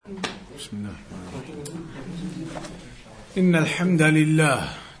بسم الله. إن الحمد لله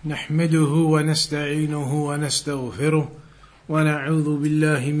نحمده ونستعينه ونستغفره ونعوذ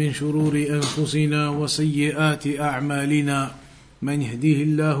بالله من شرور أنفسنا وسيئات أعمالنا من يهديه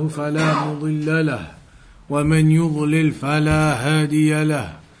الله فلا مضل له ومن يضلل فلا هادي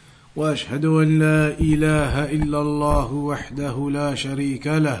له وأشهد أن لا إله إلا الله وحده لا شريك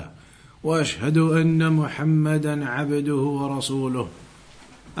له وأشهد أن محمدا عبده ورسوله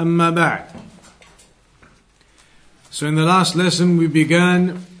أما بعد. So in the last lesson we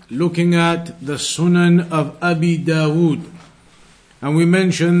began looking at the Sunnah of Abū Dā'ūd, and we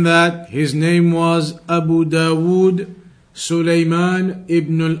mentioned that his name was Abū Dā'ūd Sulaiman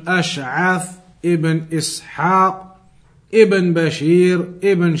ibn al-Ash'ath ibn Ishaq ibn Bashir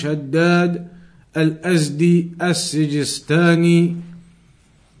ibn Shaddad al-Azdi as-Sijistani,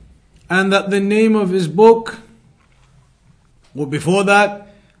 and that the name of his book, or before that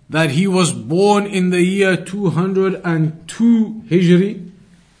he was born in the year 202 Hijri,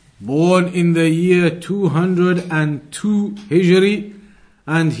 born in the year 202 Hijri,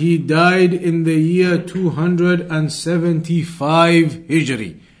 and he died in the year 275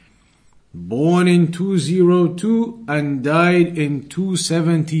 Hijri. Born in 202 and died in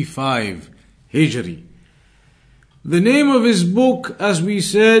 275 Hijri. The name of his book, as we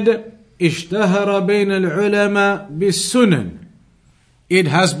said, اشتهر بين العلماء بالسنن. It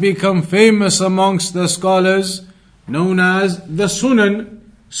has become famous amongst the scholars, known as the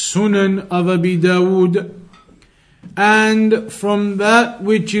Sunan of Abū Dā'ūd. And from that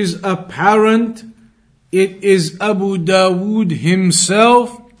which is apparent, it is Abū Dā'ūd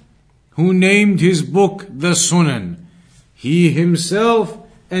himself who named his book the Sunan. He himself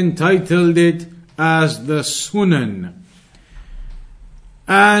entitled it as the Sunan.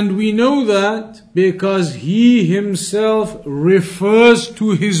 And we know that because he himself refers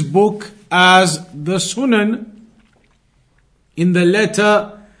to his book as the Sunan in the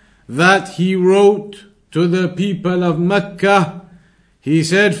letter that he wrote to the people of Mecca. He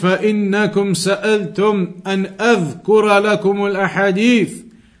said, فَإِنَّكُمْ سَأَلْتُمْ أَنْ أَذْكُرَ لَكُمُ الْأَحَادِيثِ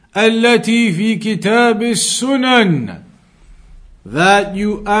الَّتِي فِي كِتَابِ السُّنَنِ. That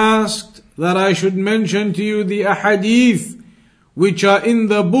you asked that I should mention to you the ahadith which are in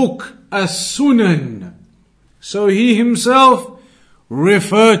the book As-Sunan. So he himself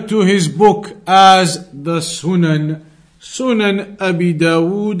referred to his book as the Sunan, Sunan Abū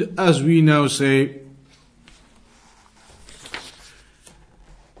Dā'ūd, as we now say.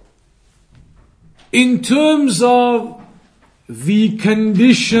 In terms of the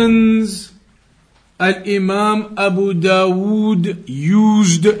conditions Al-Imam Abū Dā'ūd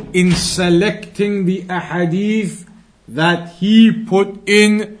used in selecting the ahadith that he put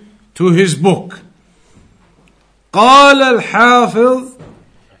in to his book. قال الحافظ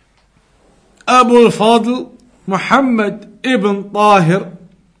أبو الفضل محمد ابن طاهر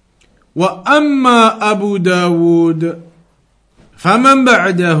وأما أبو داود فمن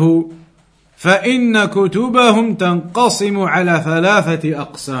بعده فإن كتبهم تنقسم على 3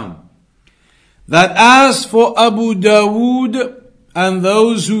 أقسام. That as for Abū Dā'ūd and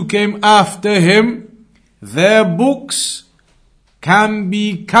those who came after him, their books can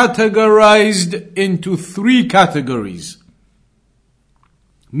be categorized into 3 categories.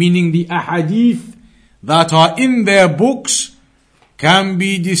 Meaning the ahadith that are in their books can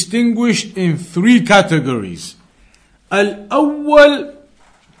be distinguished in 3 categories. Al-awwal,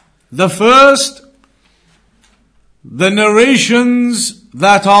 the first, the narrations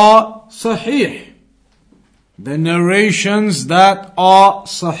that are sahih. The narrations that are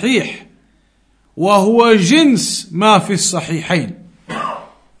sahih. وَهُوَ جِنْس مَا فِي الصَّحِيحَيْنِ.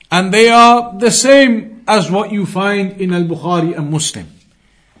 And they are the same as what you find in Al-Bukhari and Muslim.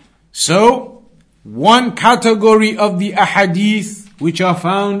 So, one category of the ahadith which are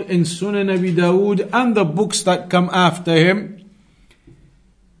found in Sunan Abū Dā'ūd and the books that come after him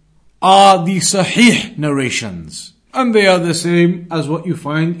are the sahih narrations. And they are the same as what you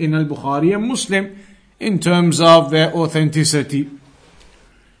find in Al-Bukhari and Muslim in terms of their authenticity.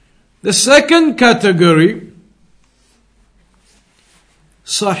 The second category,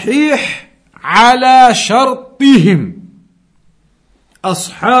 صحيح على شرطهم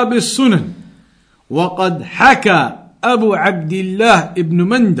أصحاب السنن. وقد حكى أبو عبد الله ابن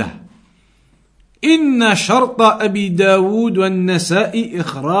منده إن شرط أبي داود والنسائي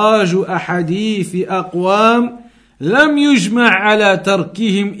إخراج أحاديث أقوام لم يجمع على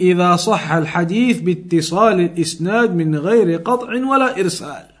تركهم إذا صح الحديث باتصال الإسناد من غير قطع ولا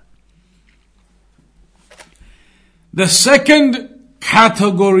إرسال. The second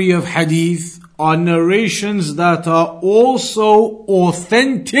category of hadith are narrations that are also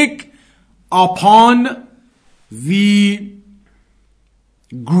authentic upon the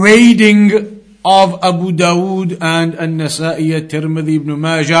grading of Abū Dā'ūd and An-Nasa'i, Al-Tirmidhi, Ibn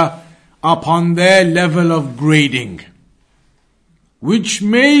Majah, upon their level of grading, which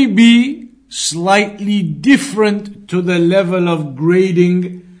may be slightly different to the level of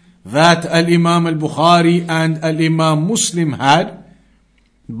grading that Al-Imam Al-Bukhari and Al-Imam Muslim had,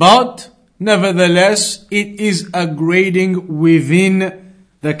 but nevertheless it is a grading within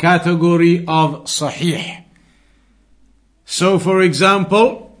the category of Sahih. So for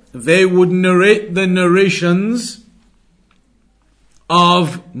example, they would narrate the narrations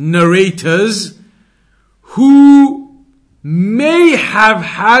of narrators who may have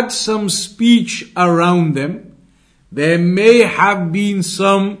had some speech around them. There may have been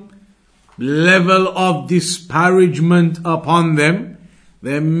some level of disparagement upon them.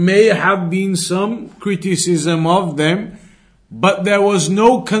 There may have been some criticism of them, but there was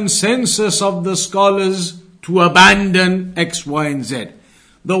no consensus of the scholars to abandon X, Y, and Z.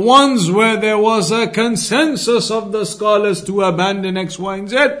 The ones where there was a consensus of the scholars to abandon X, Y, and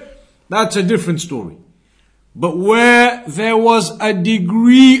Z, that's a different story. But where there was a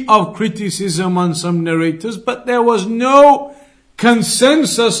degree of criticism on some narrators, but there was no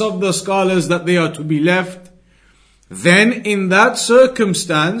consensus of the scholars that they are to be left, then in that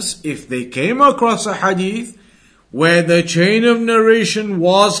circumstance, if they came across a hadith where the chain of narration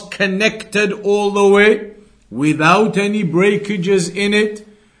was connected all the way, without any breakages in it,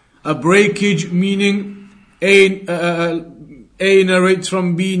 a breakage meaning A narrates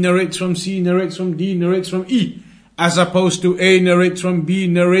from B, narrates from C, narrates from D, narrates from E, as opposed to A narrates from B,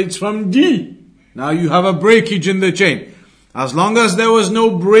 narrates from D. Now you have a breakage in the chain. As long as there was no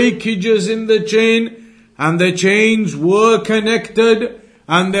breakages in the chain, and the chains were connected,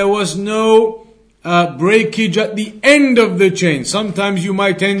 and there was no breakage at the end of the chain. Sometimes you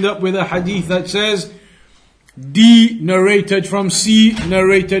might end up with a hadith that says, D narrated from C,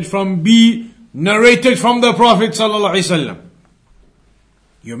 narrated from B, narrated from the Prophet sallallahu alaihi wasallam.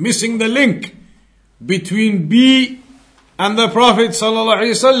 You're missing the link between B and the Prophet sallallahu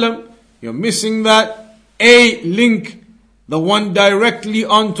alaihi wasallam. You're missing that A link, the one directly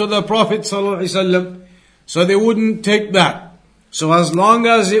onto the Prophet sallallahu alaihi wasallam. So they wouldn't take that. So as long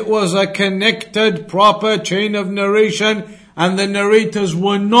as it was a connected, proper chain of narration, and the narrators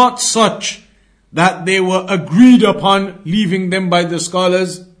were not such that they were agreed upon leaving them by the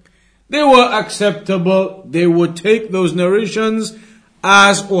scholars, they were acceptable. They would take those narrations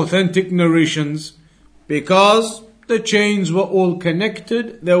as authentic narrations because the chains were all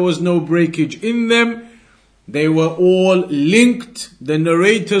connected. There was no breakage in them. They were all linked. The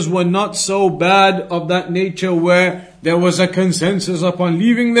narrators were not so bad of that nature where there was a consensus upon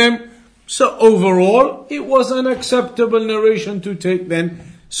leaving them. So overall, it was an acceptable narration to take then.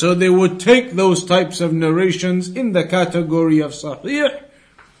 So they would take those types of narrations in the category of Sahih.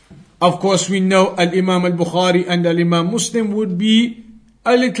 Of course, we know Al-Imam Al-Bukhari and Al-Imam Muslim would be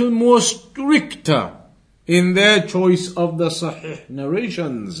a little more stricter in their choice of the Sahih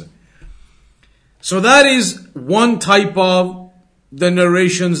narrations. So that is one type of the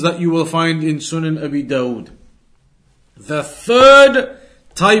narrations that you will find in Sunan Abū Dā'ūd. The third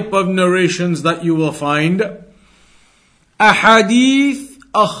type of narrations that you will find, أحاديث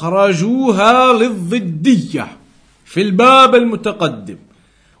أخرجوها للضدية في الباب المتقدم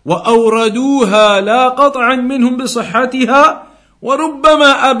وأوردوها لا قطعا منهم بصحتها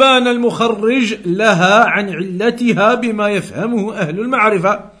وربما أبان المخرج لها عن علتها بما يفهمه أهل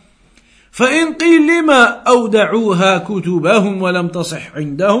المعرفة فإن قيل لما أودعوها كتبهم ولم تصح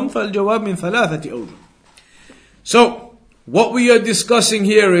عندهم فالجواب من ثلاثة أوجه. So what we are discussing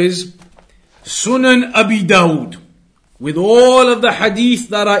here is Sunan Abū Dā'ūd. With all of the hadith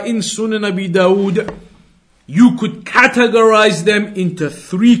that are in Sunan Abū Dā'ūd, you could categorize them into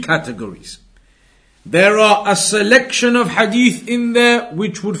three categories. There are a selection of hadith in there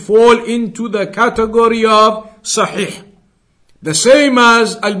which would fall into the category of Sahih, the same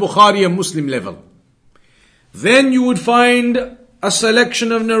as Al-Bukhari and Muslim level. Then you would find a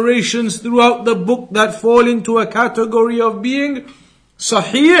selection of narrations throughout the book that fall into a category of being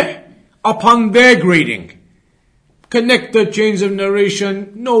Sahih upon their grading. Connected chains of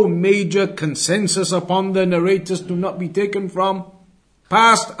narration, no major consensus upon the narrators to not be taken from,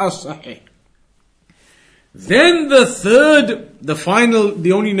 past as Sahih. Then the third, the final,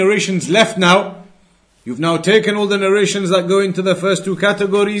 the only narrations left now. You've now taken all the narrations that go into the first two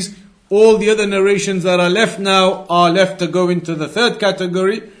categories. All the other narrations that are left now are left to go into the third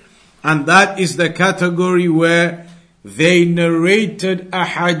category. And that is the category where they narrated a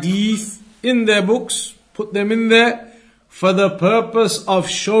hadith in their books, put them in there for the purpose of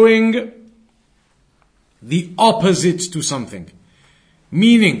showing the opposites to something.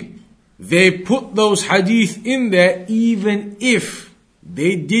 Meaning, they put those hadith in there even if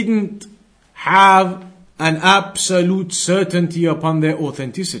they didn't have an absolute certainty upon their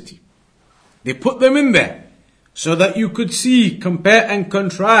authenticity. They put them in there so that you could see, compare and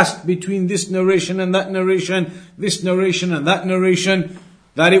contrast between this narration and that narration, this narration and that narration,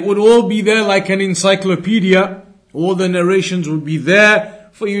 that it would all be there like an encyclopedia. All the narrations would be there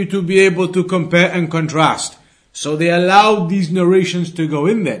for you to be able to compare and contrast. So they allowed these narrations to go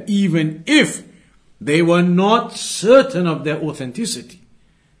in there, even if they were not certain of their authenticity.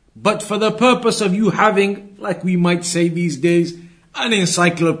 But for the purpose of you having, like we might say these days, an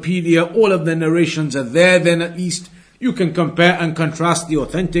encyclopedia, all of the narrations are there, then at least you can compare and contrast the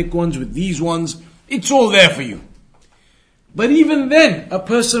authentic ones with these ones. It's all there for you. But even then, a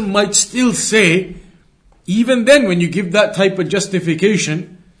person might still say, even then when you give that type of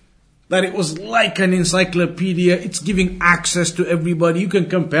justification, that it was like an encyclopedia, it's giving access to everybody, you can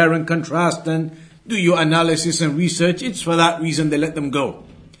compare and contrast and do your analysis and research, it's for that reason they let them go.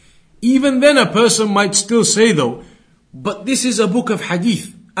 Even then a person might still say though, but this is a book of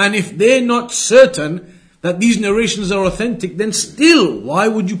hadith, and if they're not certain that these narrations are authentic, then still, why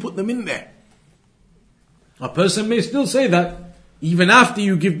would you put them in there? A person may still say that, even after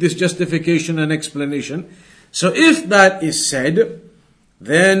you give this justification and explanation. So if that is said,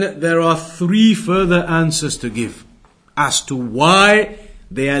 then there are 3 further answers to give as to why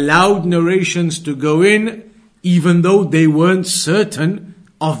they allowed narrations to go in, even though they weren't certain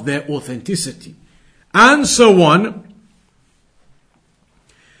of their authenticity. Answer 1,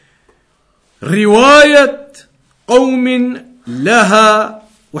 رواية قوم لها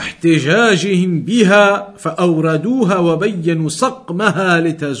واحتجاجهم بها فأوردوها وبينوا سقمها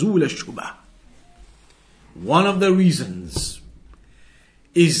لتزول الشبهة. One of the reasons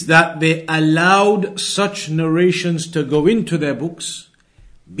is that they allowed such narrations to go into their books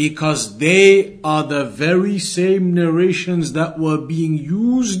because they are the very same narrations that were being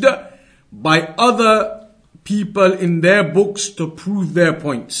used by other people in their books to prove their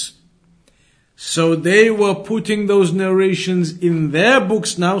points. So they were putting those narrations in their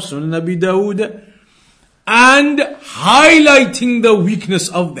books now, Sunnah Abū Dā'ūd, and highlighting the weakness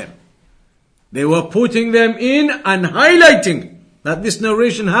of them. They were putting them in and highlighting that this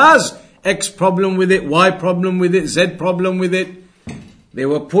narration has X problem with it, Y problem with it, Z problem with it. They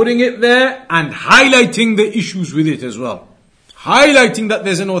were putting it there and highlighting the issues with it as well. Highlighting that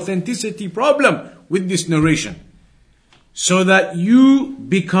there's an authenticity problem with this narration. So that you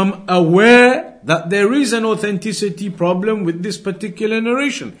become aware that there is an authenticity problem with this particular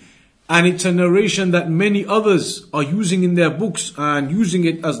narration. And it's a narration that many others are using in their books and using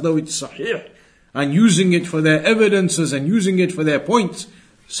it as though it's sahih. And using it for their evidences and using it for their points.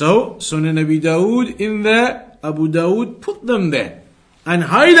 So, Sunnah Abū Dā'ūd in there, Abū Dā'ūd put them there. And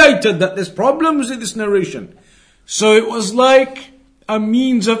highlighted that there's problems with this narration. So it was like a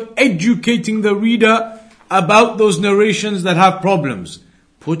means of educating the reader about those narrations that have problems.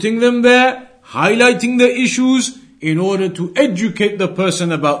 Putting them there, highlighting the issues in order to educate the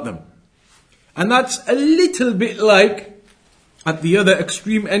person about them. And that's a little bit like, at the other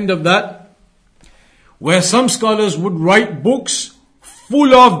extreme end of that, where some scholars would write books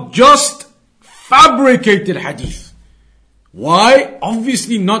full of just fabricated hadith. Why?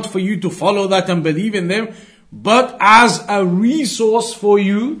 Obviously not for you to follow that and believe in them, but as a resource for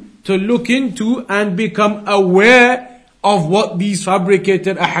you to look into and become aware of what these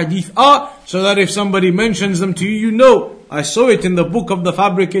fabricated ahadith are, so that if somebody mentions them to you, you know, I saw it in the book of the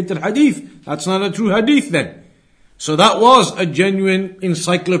fabricated hadith. That's not a true hadith then. So that was a genuine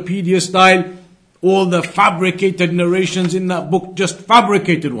encyclopedia style, all the fabricated narrations in that book, just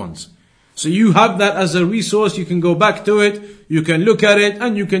fabricated ones. So you have that as a resource, you can go back to it, you can look at it,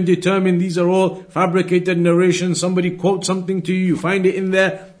 and you can determine these are all fabricated narrations. Somebody quotes something to you, you find it in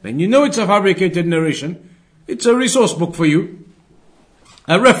there, then you know it's a fabricated narration. It's a resource book for you,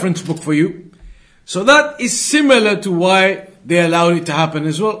 a reference book for you. So that is similar to why they allowed it to happen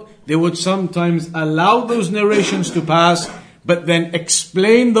as well. They would sometimes allow those narrations to pass, but then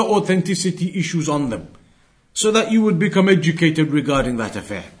explain the authenticity issues on them, so that you would become educated regarding that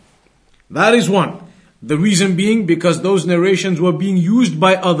affair. That is one. The reason being because those narrations were being used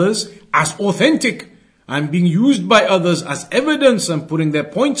by others as authentic and being used by others as evidence and putting their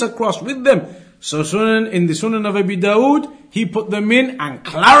points across with them. So in the Sunnah of Abū Dā'ūd, he put them in and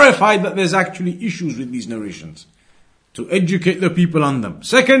clarified that there's actually issues with these narrations to educate the people on them.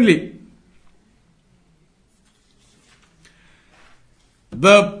 Secondly,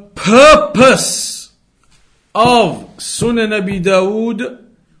 the purpose of Sunnah Abū Dā'ūd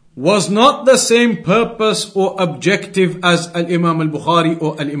was not the same purpose or objective as Al-Imam al-Bukhari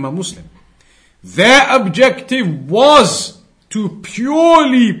or Al-Imam Muslim. Their objective was to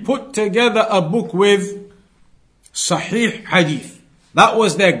purely put together a book with Sahih Hadith. That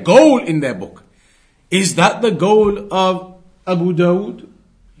was their goal in their book. Is that the goal of Abū Dā'ūd?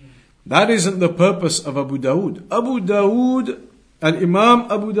 That isn't the purpose of Abū Dā'ūd. Abū Dā'ūd, Al-Imam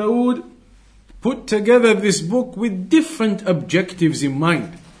Abū Dā'ūd, put together this book with different objectives in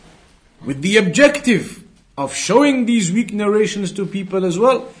mind. With the objective of showing these weak narrations to people as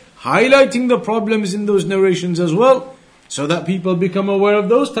well, highlighting the problems in those narrations as well, so that people become aware of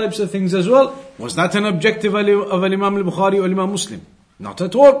those types of things as well. Was that an objective of Imam al-Bukhari or Imam Muslim? Not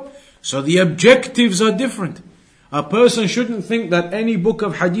at all. So the objectives are different. A person shouldn't think that any book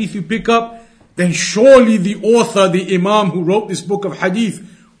of hadith you pick up, then surely the author, the Imam who wrote this book of hadith,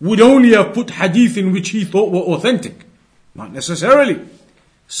 would only have put hadith in which he thought were authentic. Not necessarily.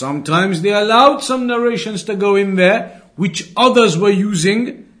 Sometimes they allowed some narrations to go in there, which others were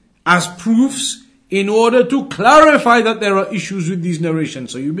using as proofs in order to clarify that there are issues with these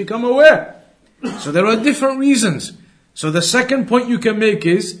narrations. So you become aware. So there are different reasons. So the second point you can make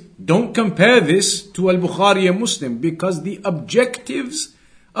is, don't compare this to Al-Bukhari and Muslim, because the objectives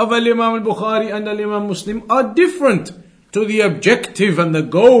of Al-Imam al-Bukhari and Al-Imam Muslim are different to the objective and the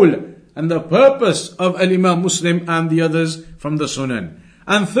goal and the purpose of Al-Imam Muslim and the others from the Sunan.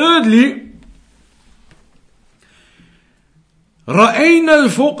 And thirdly, رأينا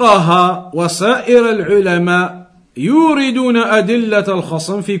الفقهاء وسائر العلماء يوردون أدلة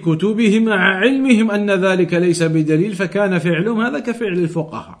الخصم في كتبهم مع علمهم أن ذلك ليس بدليل فكان فعلهم هذا كفعل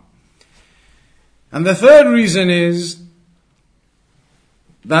الفقهاء. And the third reason is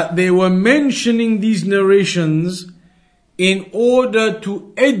that they were mentioning these narrations in order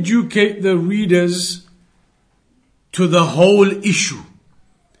to educate the readers to the whole issue.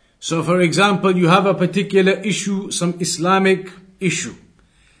 So for example, you have a particular issue, some Islamic issue.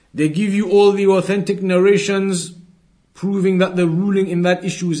 They give you all the authentic narrations proving that the ruling in that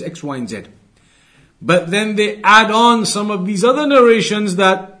issue is X, Y, and Z. But then they add on some of these other narrations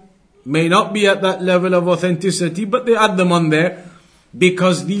that may not be at that level of authenticity, but they add them on there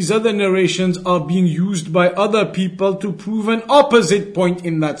because these other narrations are being used by other people to prove an opposite point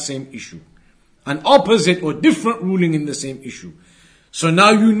in that same issue. An opposite or different ruling in the same issue. So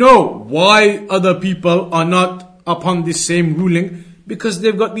now you know why other people are not upon this same ruling, because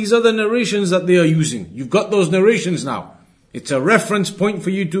they've got these other narrations that they are using. You've got those narrations now. It's a reference point for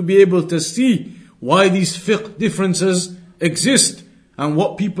you to be able to see why these fiqh differences exist and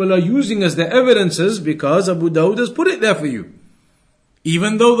what people are using as their evidences, because Abū Dā'ūd has put it there for you.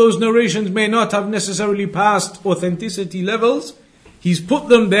 Even though those narrations may not have necessarily passed authenticity levels, he's put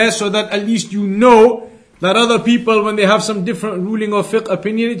them there so that at least you know that other people, when they have some different ruling or fiqh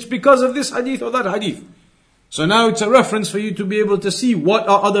opinion, it's because of this hadith or that hadith. So now it's a reference for you to be able to see what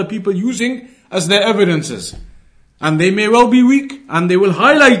are other people using as their evidences. And they may well be weak, and they will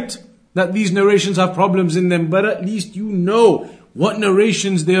highlight that these narrations have problems in them, but at least you know what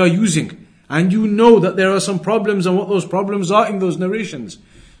narrations they are using. And you know that there are some problems and what those problems are in those narrations.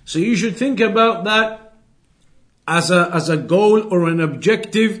 So you should think about that as a goal or an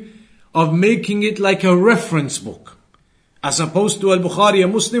objective of making it like a reference book, as opposed to Al-Bukhari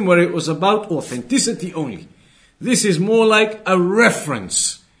and Muslim, where it was about authenticity only. This is more like a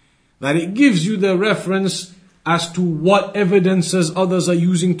reference, that it gives you the reference as to what evidences others are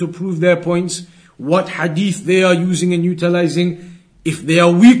using to prove their points, what hadith they are using and utilizing. If they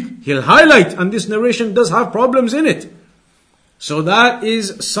are weak, he'll highlight, and this narration does have problems in it. So that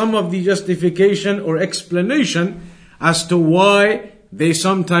is some of the justification or explanation as to why they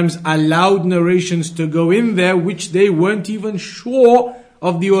sometimes allowed narrations to go in there which they weren't even sure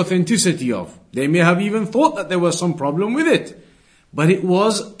of the authenticity of. They may have even thought that there was some problem with it. But it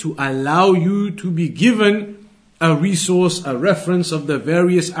was to allow you to be given a resource, a reference of the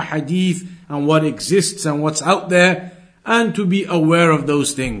various ahadith and what exists and what's out there, and to be aware of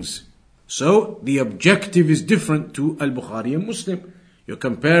those things. So the objective is different to Al-Bukhari and Muslim. You're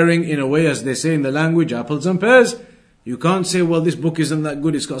comparing, in a way, as they say in the language, apples and pears. You can't say, well, this book isn't that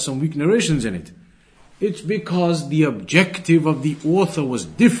good, it's got some weak narrations in it. It's because the objective of the author was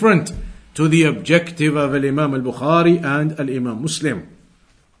different to the objective of Al-Imam al-Bukhari and Al-Imam Muslim.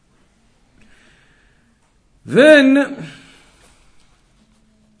 Then,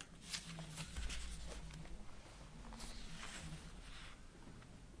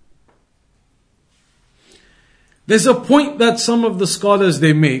 there's a point that some of the scholars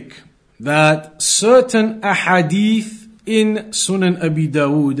they make, that certain ahadith in Sunan Abi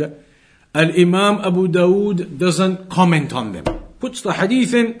Dā'ūd, Al-Imam Abū Dā'ūd doesn't comment on them. puts the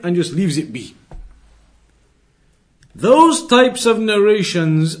hadith in and just leaves it be. Those types of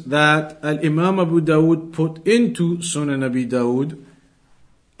narrations that Al-Imam Abū Dā'ūd put into Sunan Abū Dā'ūd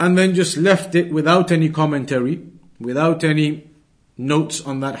and then just left it without any commentary, without any notes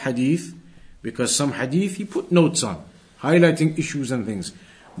on that hadith, because some hadith he put notes on, highlighting issues and things.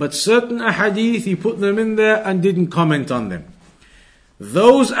 But certain ahadith he put them in there and didn't comment on them.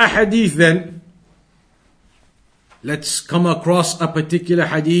 Those ahadith then, let's come across a particular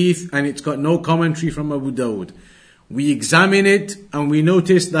hadith and it's got no commentary from Abū Dā'ūd. We examine it and we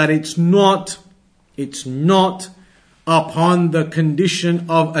notice that it's not upon the condition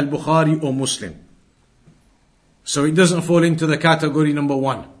of Al-Bukhari or Muslim. So it doesn't fall into the category number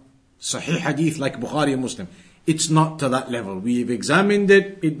 1. Sahih hadith like Bukhari and Muslim. It's not to that level. We've examined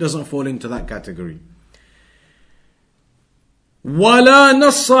it, it doesn't fall into that category. وَلَا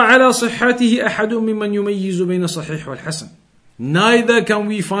نَصَّ عَلَى صِحَّتِهِ أَحَدٌ مِّمَّنْ يُمَيِّزُ بَيْنَ الصَّحِيحِ وَالْحَسَنِ. Neither can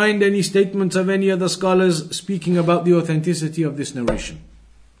we find any statements of any other scholars speaking about the authenticity of this narration.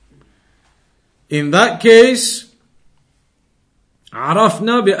 In that case,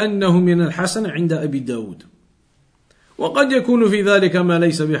 عرفنا بأنه من الحسن عند أبي داود وقد يكون في ذلك ما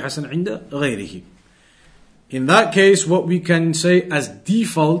ليس بحسن عند غيره. In that case, what we can say as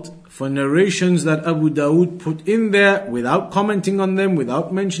default for narrations that Abū Dā'ūd put in there without commenting on them,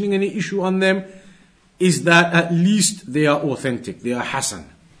 without mentioning any issue on them, is that at least they are authentic, they are hasan.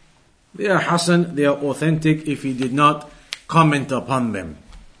 They are hasan, they are authentic if he did not comment upon them.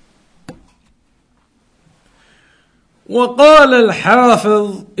 وقال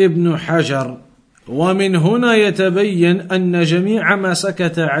الحافظ ابن حجر ومن هنا يتبين أن جميع ما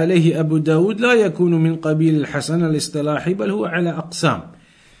سكت عليه أبو داود لا يكون من قبيل الحسن الاصطلاحي بل هو على أقسام.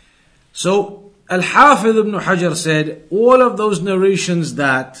 So Al-Hafidh ibn Hajar said all of those narrations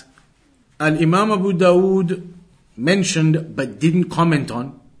that Al-Imam Abū Dā'ūd mentioned but didn't comment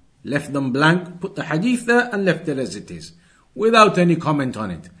on, left them blank, put the hadith there and left it as it is without any comment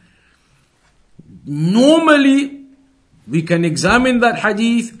on it. Normally we can examine that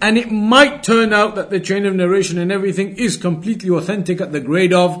hadith and it might turn out that the chain of narration and everything is completely authentic at the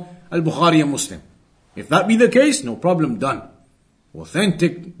grade of Al-Bukhari and Muslim. If that be the case, no problem, done.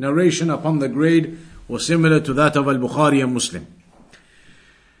 Authentic narration upon the grade or similar to that of Al-Bukhari and Muslim.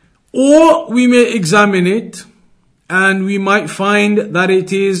 Or we may examine it and we might find that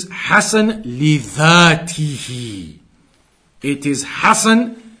it is Hasan li dhatihi. It is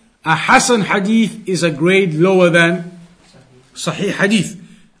Hasan. A Hasan hadith is a grade lower than Sahih hadith.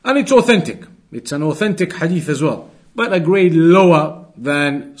 And it's authentic. It's an authentic hadith as well. But a grade lower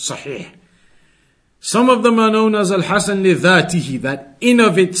than Sahih. Some of them are known as Al-Hasan li dhatihi. That in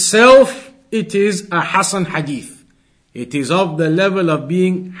of itself, it is a Hasan hadith. It is of the level of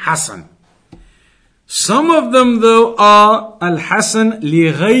being Hasan. Some of them though are Al-Hasan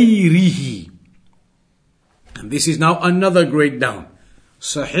li ghayrihi. And this is now another grade down.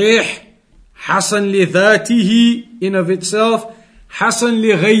 Sahih, Hasan li dhatihi in of itself, Hasan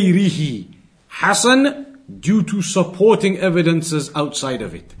li ghayrihi. Hasan due to supporting evidences outside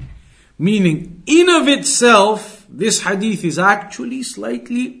of it. Meaning, in of itself, this hadith is actually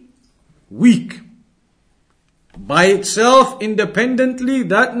slightly weak. By itself, independently,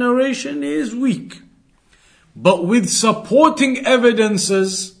 that narration is weak. But with supporting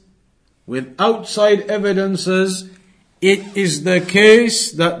evidences, with outside evidences, it is the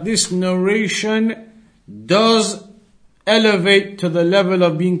case that this narration does elevate to the level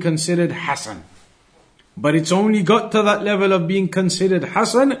of being considered Hasan. But it's only got to that level of being considered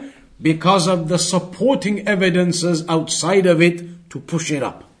Hasan because of the supporting evidences outside of it to push it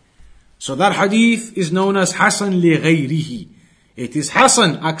up. So that hadith is known as Hasan li ghayrihi. It is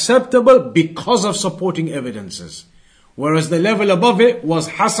Hasan, acceptable because of supporting evidences. Whereas the level above it was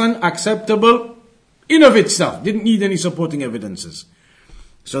Hasan, acceptable in of itself, didn't need any supporting evidences.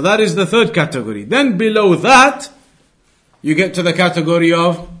 So that is the third category. Then below that, you get to the category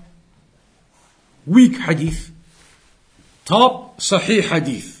of weak hadith. Top Sahih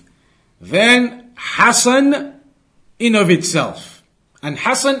hadith. Then Hasan in of itself. And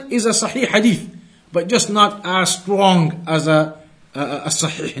Hasan is a Sahih hadith, but just not as strong as a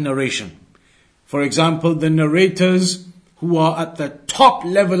Sahih narration. For example, the narrators who are at the top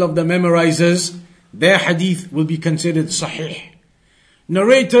level of the memorizers, their hadith will be considered Sahih.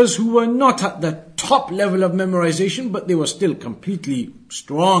 Narrators who were not at the top level of memorization, but they were still completely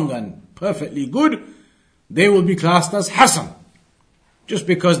strong and perfectly good, they will be classed as Hasan. Just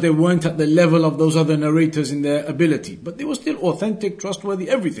because they weren't at the level of those other narrators in their ability. But they were still authentic, trustworthy,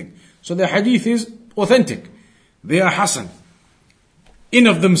 everything. So their hadith is authentic. They are Hasan. in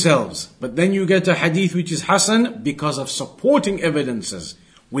of themselves. But then you get a hadith which is hasan because of supporting evidences.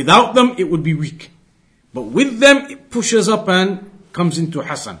 Without them, it would be weak. But with them, it pushes up and comes into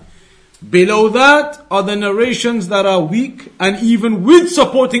hasan. Below that are the narrations that are weak, and even with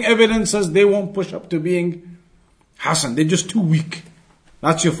supporting evidences, they won't push up to being hasan. They're just too weak.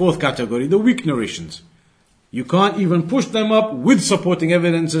 That's your fourth category, the weak narrations. You can't even push them up with supporting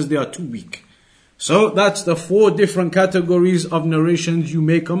evidences, they are too weak. So that's the four different categories of narrations you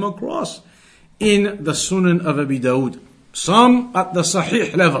may come across in the Sunan of Abū Dā'ūd. Some at the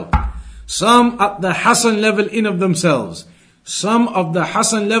Sahih level, some at the Hasan level in of themselves, some of the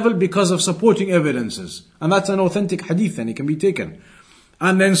Hasan level because of supporting evidences. And that's an authentic hadith and it can be taken.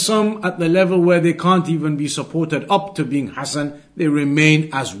 And then some at the level where they can't even be supported up to being Hasan, they remain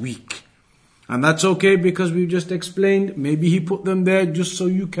as weak. And that's okay because we've just explained, maybe he put them there just so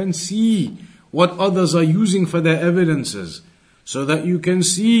you can see what others are using for their evidences. So that you can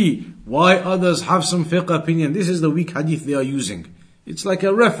see why others have some fiqh opinion. This is the weak hadith they are using. It's like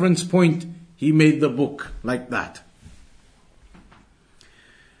a reference point. He made the book like that.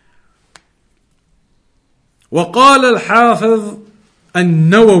 وقال الحافظ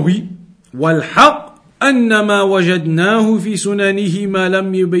النووي والحق أن ما وجدناه في سننه ما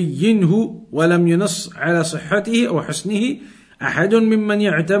لم يبينه ولم ينص على صحته أو حسنه أحد ممن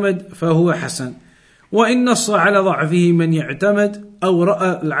يعتمد فهو حسن وإن نص على ضعفه من يعتمد أو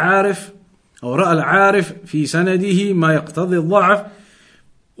رأى العارف في سنده ما يقتضي الضعف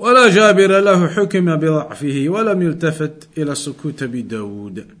ولا جابر له حكم بضعفه ولم يلتفت إلى السكوت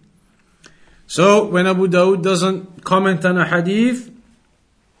بداود. So when Abu Dā'ūd doesn't comment on a hadith,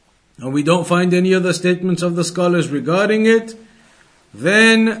 and we don't find any other statements of the scholars regarding it,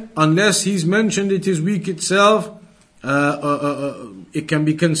 then unless he's mentioned it is weak itself, it can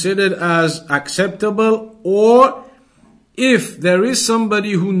be considered as acceptable, or if there is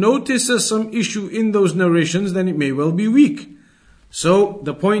somebody who notices some issue in those narrations, then it may well be weak. So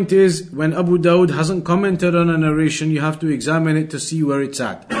the point is, when Abu Dā'ūd hasn't commented on a narration, you have to examine it to see where it's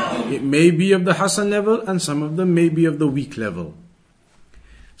at. It may be of the Hasan level, and some of them may be of the weak level.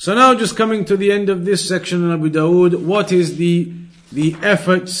 So now, just coming to the end of this section on Abu Dā'ūd, what is the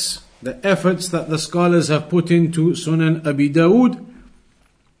efforts that the scholars have put into Sunan Abi Dā'ūd?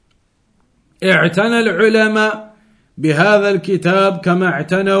 اعتنى العلماء بهذا الكتاب كما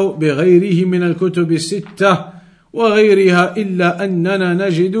اعتنوا بغيره من الكتب الستة وغيرها إلا أننا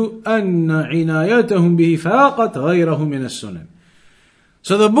نجد أن عنايتهم به فاقت غيره من السنن.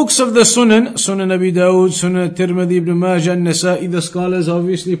 So the books of the Sunan, Sunan Abi Dā'ūd, Sunan Al-Tirmidhi, Ibn Majah, Nasa'i, the scholars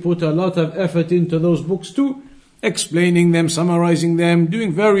obviously put a lot of effort into those books too, explaining them, summarizing them,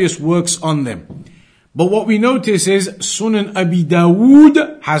 doing various works on them. But what we notice is Sunan Abi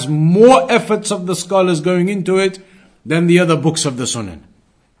Dā'ūd has more efforts of the scholars going into it than the other books of the Sunan.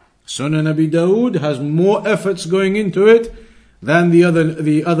 Sunan Abi Dā'ūd has more efforts going into it than the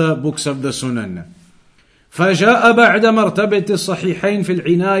other books of the Sunan. فجاء بعد مرتبة الصحيحين في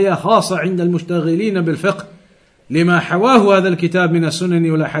العناية خاصة عند المشتغلين بالفقه لما حواه هذا الكتاب من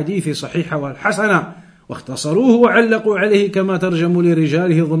السنن والأحاديث الصحيحة والحسنة واختصروه وعلقوا عليه كما ترجموا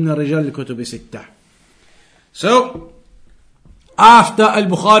لرجاله ضمن رجال الكتب الستة. So, after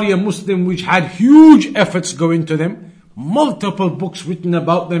Al-Bukhari and Muslim, which had huge efforts go into them, multiple books written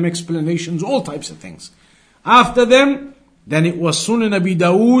about them, explanations, all types of things. After them, then it was Sunan Abi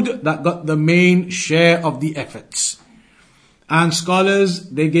Dā'ūd that got the main share of the efforts. And scholars,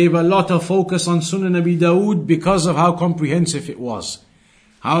 they gave a lot of focus on Sunan Abi Dā'ūd because of how comprehensive it was.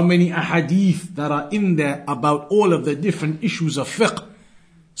 How many ahadith that are in there about all of the different issues of fiqh.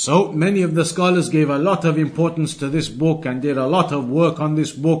 So many of the scholars gave a lot of importance to this book and did a lot of work on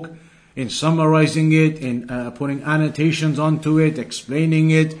this book in summarizing it, in putting annotations onto it,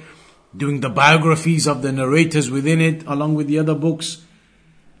 explaining it, doing the biographies of the narrators within it, along with the other books.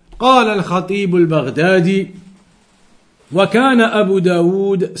 قال الخطيب البغدادي وكان أبو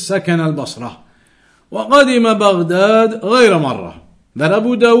داود سكن البصرة وقدم بغداد غير مرة. That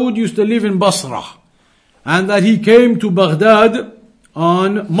Abu Dā'ūd used to live in Basra and that he came to Baghdad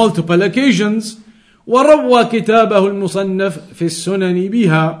on multiple occasions. وروى كتابه المصنف في السنن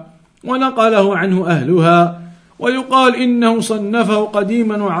بها ونقله عنه أهلها ويقال إنه صنفه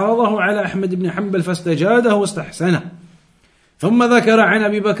قديما وعرضه على أحمد بن حنبل فاستجاده واستحسنه. ثم ذكر عن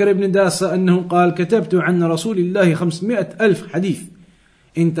أبي بكر بن داسة أنه قال كتبت عن رسول الله 500,000 حديث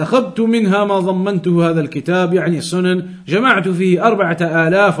انتخبت منها ما ضمنته هذا الكتاب يعني السنن جمعت فيه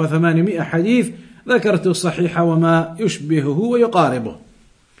 4,800 حديث ذكرت الصحيح وما يشبهه ويقاربه.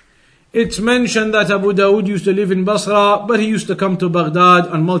 It's mentioned that Abu Dā'ūd used to live in Basra, but he used to come to Baghdad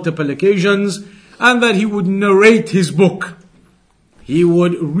on multiple occasions, and that he would narrate his book. He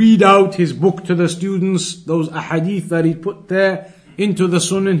would read out his book to the students, those ahadith that he put there into the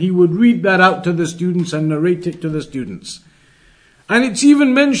Sunan, he would read that out to the students and narrate it to the students. And it's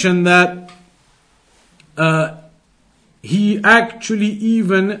even mentioned that he actually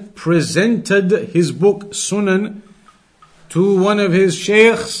even presented his book Sunan to one of his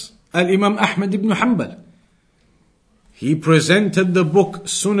shaykhs, Al-Imam Ahmad ibn Hanbal. He presented the book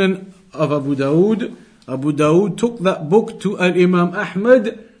Sunan of Abū Dā'ūd. Abū Dā'ūd took that book to Al-Imam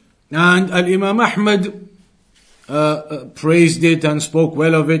Ahmad, and Al-Imam Ahmad praised it and spoke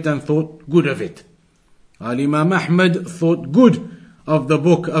well of it and thought good of it. Al-Imam Ahmad thought good of the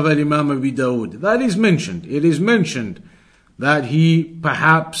book of Al-Imam Abū Dā'ūd. That is mentioned. It is mentioned that he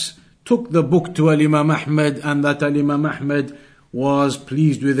perhaps took the book to Al-Imam Ahmad and that Al-Imam Ahmad was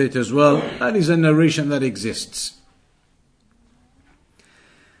pleased with it as well. That is a narration that exists.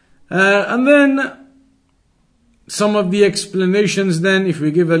 And then some of the explanations then, if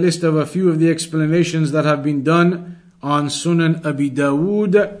we give a list of a few of the explanations that have been done on Sunan Abū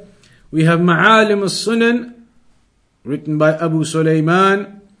Dā'ūd, we have Ma'alim al-Sunan, written by Abu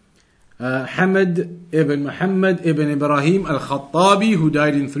Sulaiman, Hamad ibn Muhammad ibn Ibrahim al-Khattabi, who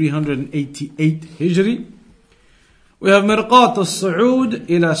died in 388 Hijri. We have Mirqat al-Su'ud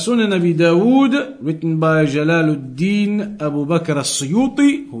ila Sunan Abū Dā'ūd, written by Jalaluddin Abu Bakr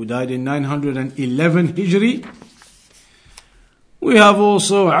al-Suyuti, who died in 911 Hijri. We have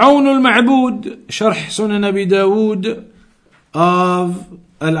also Awn al-Ma'būd, Sharh Sunan Abū Dā'ūd of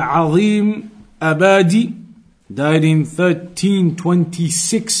Al-Azim Abadi, died in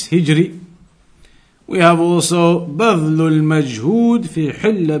 1326 Hijri. We have also Badhl al-Majhūd fi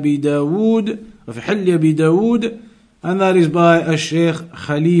Hill Abū Dā'ūd, and that is by Sheikh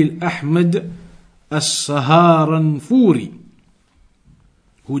Khalil Ahmad As-Saharanfuri,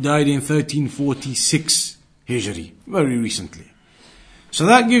 who died in 1346 Hijri, very recently. So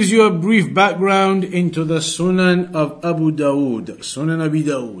that gives you a brief background into the Sunan of Abū Dā'ūd, Sunan Abū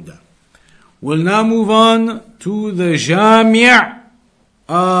Dā'ūd. We'll now move on to the Jami'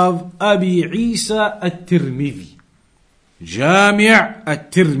 of Abi Isa At-Tirmidhi. Jami'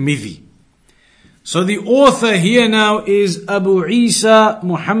 At-Tirmidhi. So the author here now is Abu Isa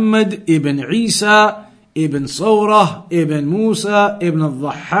Muhammad ibn Isa ibn Sawrah ibn Musa ibn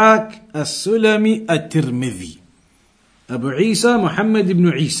al-Dhahhak As-Sulami At-Tirmidhi. Abu Isa Muhammad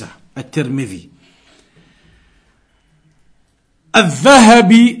ibn Isa At-Tirmidhi.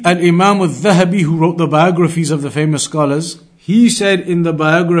 Al-Dhahabi, Al-Imam Al-Dhahabi, who wrote the biographies of the famous scholars, he said in the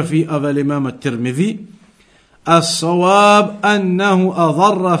biography of Al-Imam Al-Tirmidhi, الصواب أنه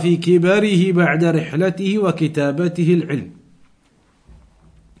أضر في كبره بعد رحلته وكتابته العلم.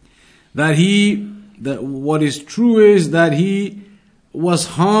 That what is true is that he was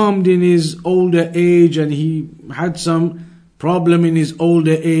harmed in his older age, and he had some problem in his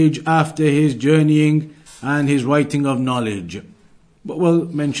older age after his journeying and his writing of knowledge. But we'll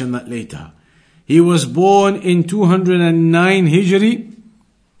mention that later. He was born in 209 Hijri,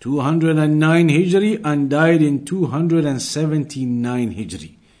 and died in 279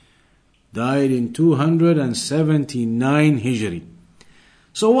 Hijri. Died in 279 Hijri.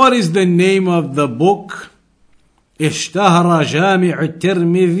 So what is the name of the book? اشتهر جامع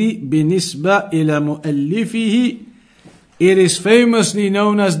الترمذي بالنسبة إلى مؤلفه. It is famously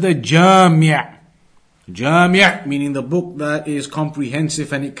known as the Jami'. Jami' meaning the book that is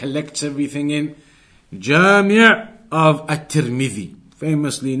comprehensive and it collects everything in. Jami' of At-Tirmidhi,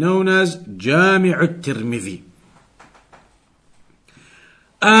 famously known as Jami' At-Tirmidhi.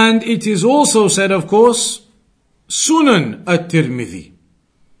 And it is also said, of course, Sunan At-Tirmidhi,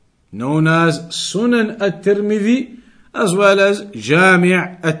 known as Sunan At-Tirmidhi, as well as Jami'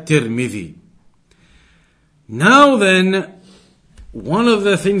 At-Tirmidhi. Now then, one of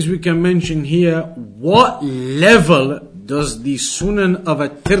the things we can mention here, what level does the Sunan of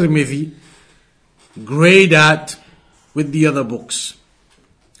At-Tirmidhi grade at with the other books?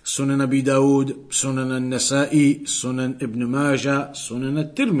 Sunan Abū Dā'ūd, Sunan An-Nasa'i, Sunan Ibn Majah, Sunan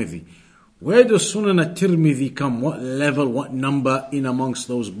At-Tirmidhi. Where does Sunan At-Tirmidhi come? What level, what number in amongst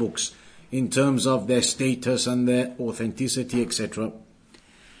those books in terms of their status and their authenticity, etc.?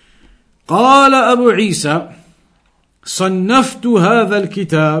 قال أبو عيسى: صنفت هذا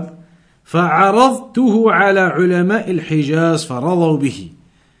الكتاب فعرضته على علماء الحجاز فرضوا به.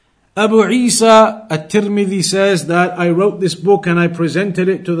 Abu Isa At-Tirmidhi says that I wrote this book and I presented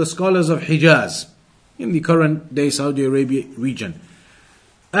it to the scholars of Hijaz, in the current day Saudi Arabia region,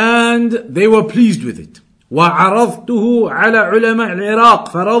 and they were pleased with it. وعرضته على علماء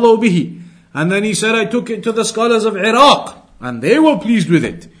العراق فرضوا به. And then he said I took it to the scholars of Iraq and they were pleased with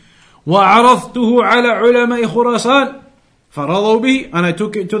it. وعرضته على علماء خراسان فَرَضَوْا بِهِ, and I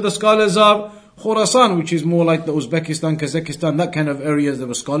took it to the scholars of Khurasan, which is more like the Uzbekistan, Kazakhstan, that kind of areas. There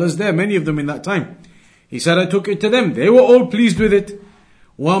were scholars there, many of them in that time. He said, I took it to them. They were all pleased with it.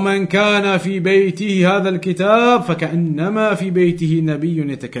 وَمَنْ كَانَ فِي بَيْتِهِ هَذَا الْكِتَابِ فَكَأَنَّمَا فِي بَيْتِهِ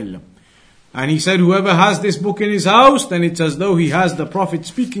نَبِيٌّ يَتَكَلَّمُ. And he said, whoever has this book in his house, then it's as though he has the Prophet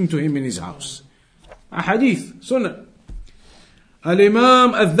speaking to him in his house. A hadith, Sunnah.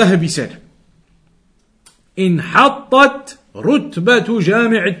 Al-Imam Al-Dhahabi said, انحطت رتبة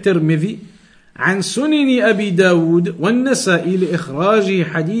جامع الترمذي عن سنن أبي داود والنسائي لإخراج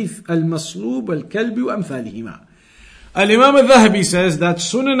حديث المصلوب والكلب وأمثالهما. Al-Imam Al-Dhahabi says that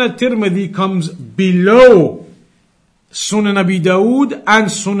Sunan Al-Tirmidhi comes below Sunan Abi Dā'ūd and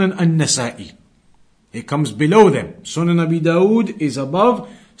Sunan Al-Nasa'i. It comes below them. Sunan Abi Dā'ūd is above,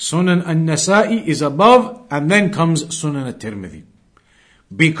 Sunan Al-Nasa'i is above, and then comes Sunan Al-Tirmidhi.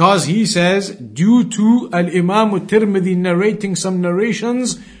 Because he says, due to Al-Imam Al-Tirmidhi narrating some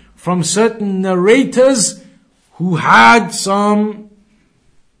narrations from certain narrators who had some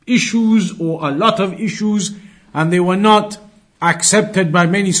issues or a lot of issues, and they were not accepted by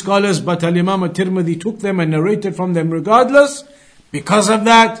many scholars, but Al-Imam Al-Tirmidhi took them and narrated from them regardless. Because of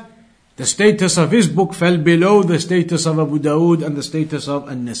that, the status of his book fell below the status of Abū Dā'ūd and the status of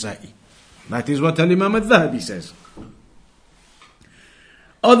An-Nasa'i. That is what Al-Imam Al-Dhahabi says.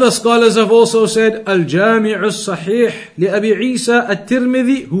 Other scholars have also said, Al-Jami' Al-Sahih li-Abi Isa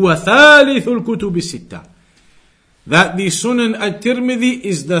Al-Tirmidhi huwa thalith al-kutub as-sittah. That the Sunan Al-Tirmidhi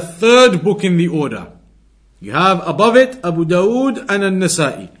is the third book in the order. You have above it Abū Dā'ūd and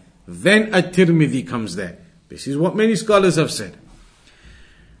An-Nasa'i. Then At-Tirmidhi comes there. This is what many scholars have said.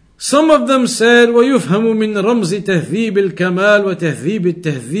 Some of them said, وَيُفْهَمُ مِنْ رَمْزِ تَهْذِيبِ الْكَمَالِ وَتَهْذِيبِ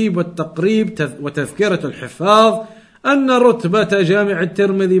التَّهْذِيبِ وَالتَّقْرِيبِ وَتَذْكِرَةُ الْحِفَاظِ أن رتبة جامع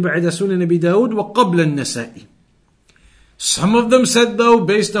الترمذي بعد سنن أبي داود وقبل النسائي. Some of them said though,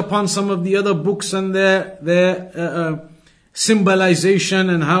 based upon some of the other books and their symbolization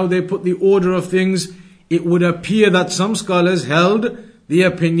and how they put the order of things, it would appear that some scholars held the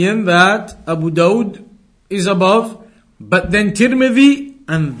opinion that Abu Dawud is above, but then Tirmidhi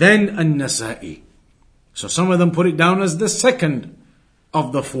and then An-Nasa'i. So some of them put it down as the second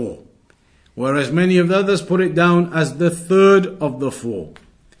of the four, whereas many of the others put it down as the third of the four.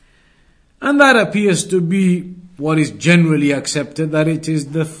 And that appears to be what is generally accepted, that it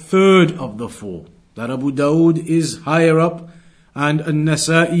is the third of the four. That Abu Dawud is higher up and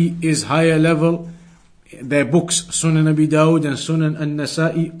An-Nasa'i is higher level. Their books, Sunan Abi Dawud and Sunan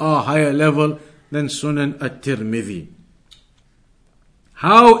An-Nasa'i, are higher level than Sunan At-Tirmidhi.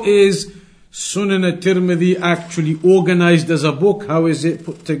 How is Sunan At-Tirmidhi actually organized as a book? How is it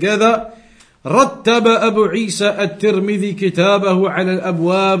put together? رتب أبو عيسى الترمذي كتابه على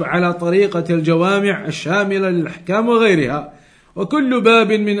الأبواب على طريقة الجوامع الشاملة للأحكام وغيرها، وكل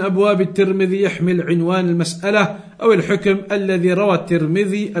باب من أبواب الترمذي يحمل عنوان المسألة أو الحكم الذي روى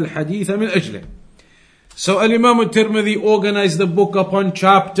الترمذي الحديث من أجله. So Al-Imam Al-Tirmidhi organized the book upon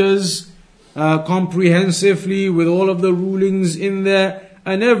chapters comprehensively with all of the rulings in there,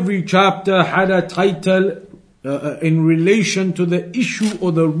 and every chapter had a title in relation to the issue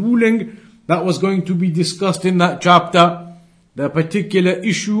or the ruling that was going to be discussed in that chapter. The particular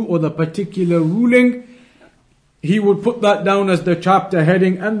issue or the particular ruling, he would put that down as the chapter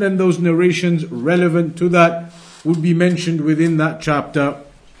heading, and then those narrations relevant to that would be mentioned within that chapter.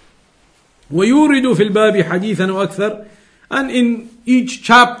 وَيُورِدُ فِي الْبَابِ حَدِيثًا وَأَكْثَرًا. And in each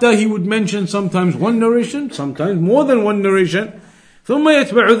chapter he would mention sometimes one narration, sometimes more than one narration. ثُمَّ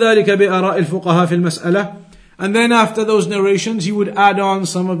يَتْبَعُ ذَلِكَ بِآرَاءِ الْفُقَهَاءِ فِي الْمَسْأَلَةِ. And then after those narrations, he would add on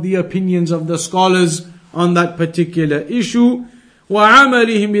some of the opinions of the scholars on that particular issue.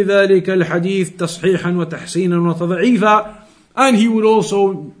 وَعَمَلِهِمْ بِذَلِكَ الْحَدِيثِ تَصْحِيحًا وَتَحْسِينًا وَتَضْعِيفًا. And he would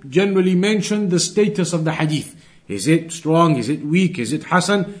also generally mention the status of the hadith. Is it strong? Is it weak? Is it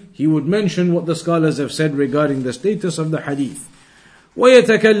hasan? He would mention what the scholars have said regarding the status of the hadith.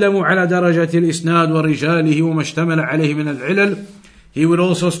 وَيَتَكَلَّمُ عَلَى دَرَجَةِ الْإِسْنَادِ وَرِجَالِهِ وَمَا اشْتَمَلَ عَلَيْهِ مِنَ الْعِلَلِ. He would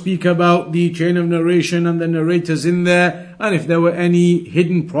also speak about the chain of narration and the narrators in there, and if there were any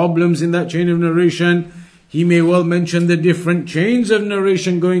hidden problems in that chain of narration. He may well mention the different chains of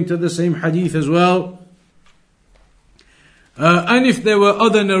narration going to the same hadith as well. And if there were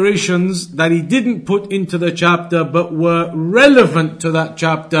other narrations that he didn't put into the chapter but were relevant to that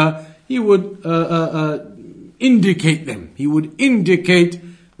chapter, he would indicate them. He would indicate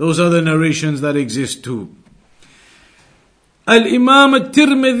those other narrations that exist too. Al-Imam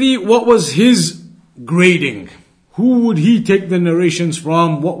Al-Tirmidhi, what was his grading? Who would he take the narrations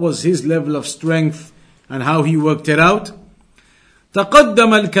from? What was his level of strength and how he worked it out?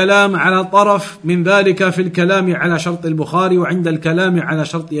 تقدم الكلام على طرف من ذلك في الكلام على شرط البخاري وعند الكلام على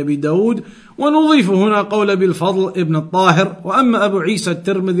شرط أبي داود، ونضيف هنا قول بالفضل ابن الطاهر. وأما أبو عيسى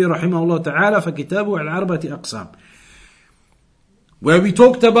الترمذي رحمه الله تعالى فكتابه على 4 أقسام. Where we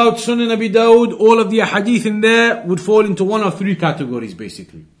talked about Sunan Abi Dawud, all of the hadith in there would fall into one of 3 categories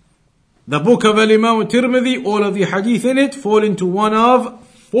basically. The book of Imam Tirmidhi, all of the hadith in it fall into one of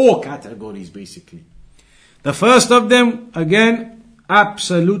 4 categories basically. The first of them, again,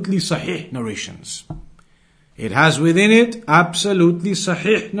 absolutely sahih narrations. It has within it absolutely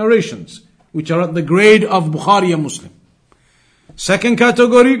sahih narrations, which are at the grade of Bukhari and Muslim. Second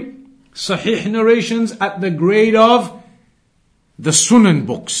category, sahih narrations at the grade of the Sunan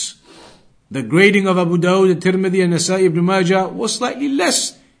books. The grading of Abū Dā'ūd, Al-Tirmidhi and Nasa'i ibn Majah was slightly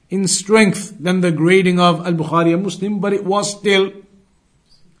less in strength than the grading of Al-Bukhari and Muslim, but it was still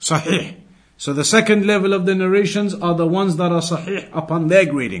sahih. So the second level of the narrations are the ones that are sahih upon their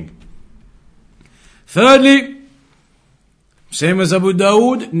grading. Thirdly, same as Abū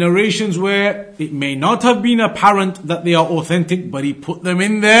Dā'ūd, narrations where it may not have been apparent that they are authentic, but he put them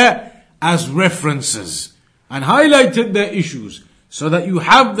in there as references and highlighted their issues so that you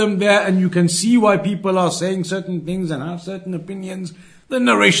have them there and you can see why people are saying certain things and have certain opinions. The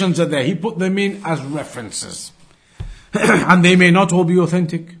narrations are there. He put them in as references. And they may not all be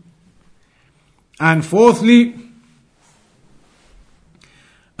authentic. And fourthly,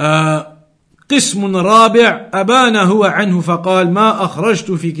 قسم رابع أبان هو عنه فقال ما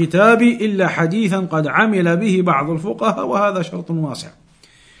أخرجت في كتابي إلا حديثا قد عمل به بعض الفقهاء وهذا شرط واسع.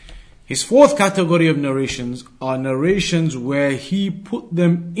 His fourth category of narrations are narrations where he put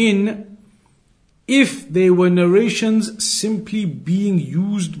them in if they were narrations simply being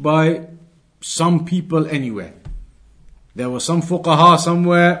used by some people anywhere. There were some fuqaha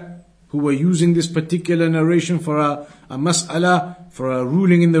somewhere who were using this particular narration for a mas'ala, for a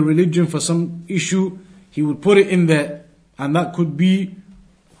ruling in the religion, for some issue. He would put it in there, and that could be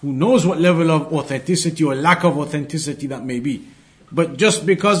who knows what level of authenticity or lack of authenticity that may be. But just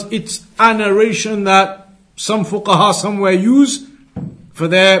because it's a narration that some fuqaha somewhere use for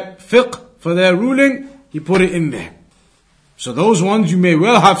their fiqh, for their ruling, he put it in there. So those ones you may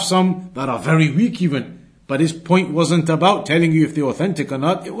well have some that are very weak even. But his point wasn't about telling you if they're authentic or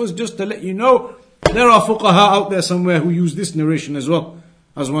not. It was just to let you know there are fuqaha out there somewhere who use this narration as well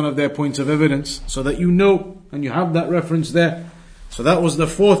as one of their points of evidence, so that you know and you have that reference there. So that was the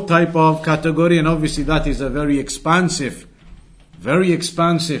fourth type of category, and obviously that is a very expansive.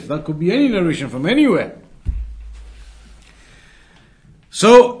 That could be any narration from anywhere.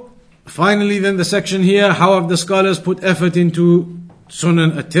 So, finally then the section here, how have the scholars put effort into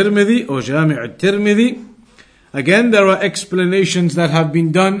Sunan At-Tirmidhi or Jami' At-Tirmidhi? Again, there are explanations that have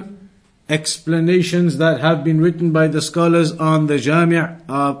been done, explanations that have been written by the scholars on the Jami'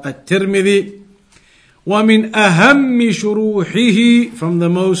 of At-Tirmidhi. وَمِنْ أَهَمِّ شُرُوحِهِ, from the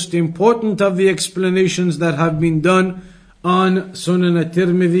most important of the explanations that have been done on Sunan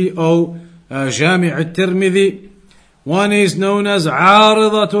At-Tirmidhi or Jami' At-Tirmidhi, one is known as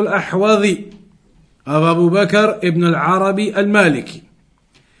عارضة الأحوذي of Abu Bakr ibn al-Arabi al-Maliki.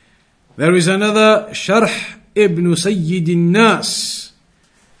 There is another Sharh ibn Sayyid al-Nas,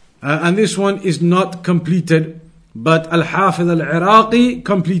 and this one is not completed, but Al-Hafiz al-Iraqi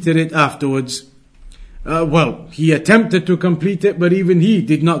completed it afterwards. He attempted to complete it, but even he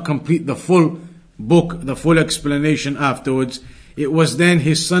did not complete the full book, the full explanation afterwards. It was then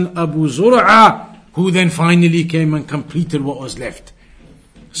his son Abu Zur'a who then finally came and completed what was left.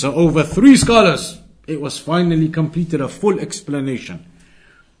 So over 3 scholars, it was finally completed, a full explanation.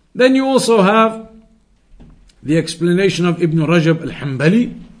 Then you also have the explanation of Ibn Rajab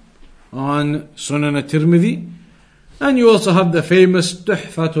al-Hanbali on Sunan At-Tirmidhi, and you also have the famous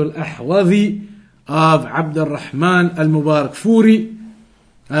Tuhfatul Ahwadhi of Abd al-Rahman al-Mubarak Furi,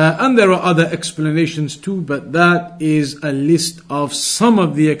 and there are other explanations too, but that is a list of some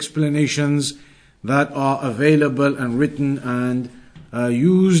of the explanations that are available and written and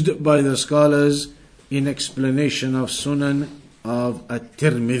used by the scholars in explanation of Sunan of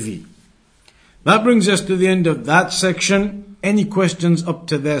At-Tirmidhi. That brings us to the end of that section. Any questions up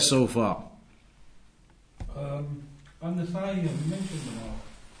to there so far? On the side, you mentioned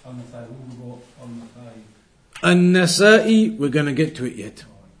on the side, who wrote on the side? An-Nasa'i, we're going to get to it yet.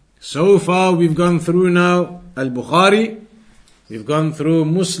 So far we've gone through now Al-Bukhari, we've gone through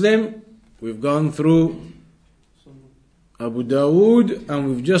Muslim, we've gone through Abū Dā'ūd, and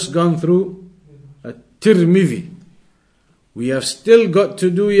we've just gone through At-Tirmidhi. We have still got to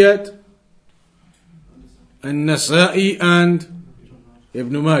do yet An-Nasa'i and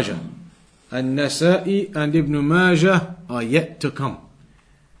Ibn Majah. An-Nasa'i and Ibn Majah are yet to come.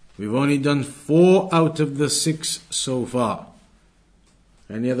 We've only done 4 out of the 6 so far.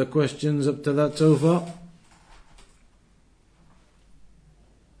 Any other questions up to that so far?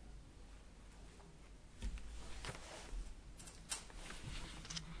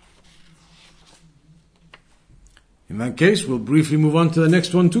 In that case, we'll briefly move on to the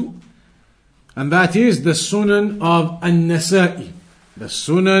next one too. And that is the Sunan of An-Nasa'i. The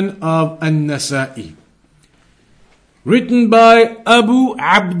Sunan of An-Nasa'i. Written by Abu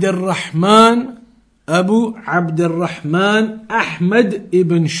Abdurrahman Ahmad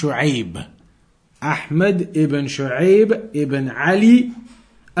ibn Shu'aib. Ahmad ibn Shu'aib ibn Ali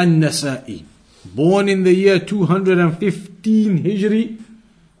An-Nasa'i. Born in the year 215 Hijri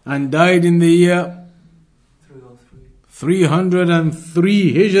and died in the year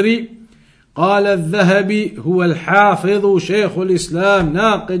 303 هجري. قال الذهبي هو الحافظ شيخ الإسلام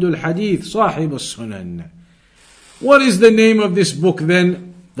ناقد الحديث صاحب السنن. What is the name of this book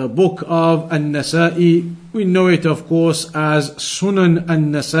then? The book of An-Nasa'i. We know it of course as Sunan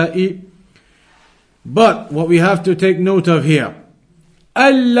An-Nasa'i. But what we have to take note of here,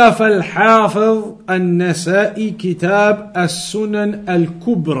 ألف الحافظ النسائي كتاب السنن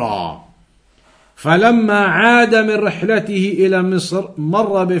الكبرى. فلما عاد من رحلته إلى مصر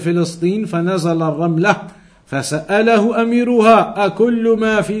مر بفلسطين فنزل الرملة فسأله أميرها أكل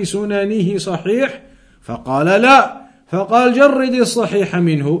ما في سننه صحيح؟ فقال لا، فقال جرد الصحيح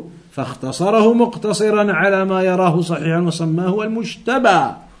منه، فاختصره مقتصرا على ما يراه صحيحا وسماه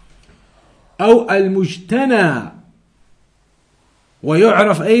المجتبى أو المجتنى،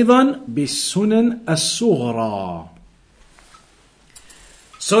 ويعرف أيضا بالسنن الصغرى.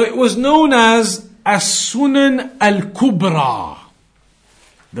 So it was known as As-Sunan Al-Kubra,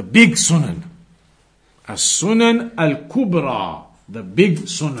 the big Sunan. As-Sunan Al-Kubra, the big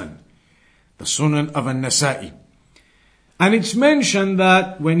Sunan. The Sunan of An-Nasa'i. And it's mentioned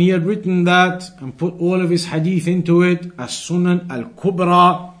that when he had written that and put all of his hadith into it, As-Sunan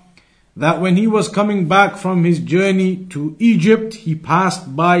Al-Kubra, that when he was coming back from his journey to Egypt, he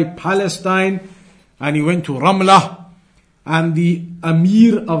passed by Palestine and he went to Ramlah. And the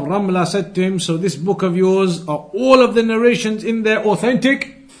Amir of Ramla said to him, so this book of yours, are all of the narrations in there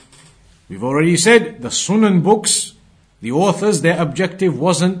authentic? We've already said, the Sunan books, the authors, their objective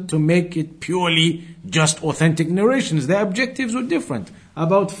wasn't to make it purely just authentic narrations. Their objectives were different,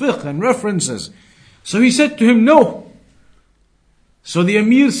 about fiqh and references. So he said to him, no. So the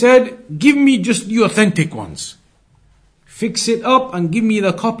Amir said, give me just the authentic ones. Fix it up and give me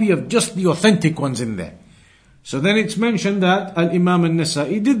the copy of just the authentic ones in there. So then it's mentioned that Al-Imam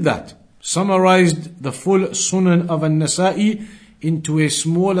An-Nasa'i did that. Summarized the full Sunan of An-Nasa'i into a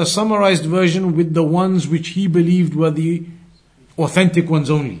smaller summarized version with the ones which he believed were the authentic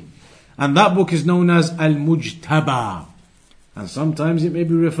ones only. And that book is known as Al-Mujtaba. And sometimes it may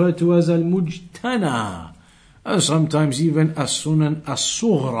be referred to as Al-Mujtana. And sometimes even As-Sunan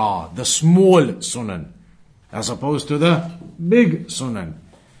As-Sughra, the small Sunan, as opposed to the big Sunan.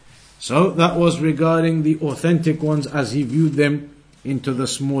 So that was regarding the authentic ones as he viewed them into the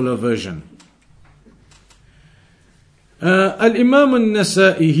smaller version. Al-Imam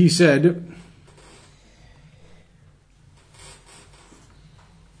An-Nasa'i, he said,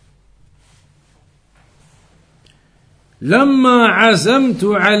 لما عزمت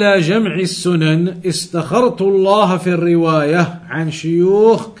على جمع السنن استخرت الله في الرواية عن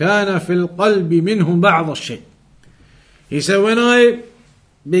شيوخ كان في القلب منهم بعض الشيء. He said, when I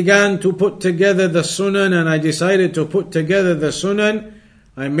began to put together the sunan and I decided to put together the sunan,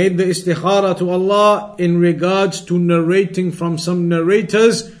 I made the istikhara to Allah in regards to narrating from some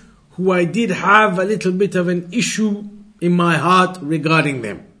narrators who I did have a little bit of an issue in my heart regarding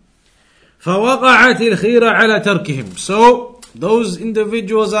them. فَوَقَعَتِ الْخِيرَ عَلَى تَرْكِهِمْ. So those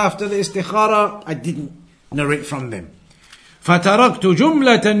individuals after the istikhara, I didn't narrate from them. فَتَرَكْتُ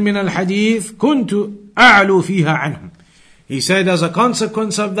جُمْلَةً مِنَ الْحَدِيثِ كُنْتُ أَعْلُو فِيهَا عَنْهُمْ. He said, as a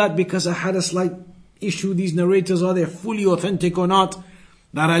consequence of that, because I had a slight issue, these narrators, are they fully authentic or not,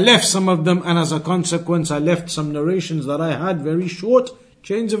 that I left some of them, and as a consequence I left some narrations that I had very short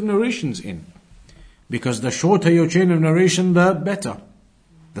chains of narrations in. Because the shorter your chain of narration, the better.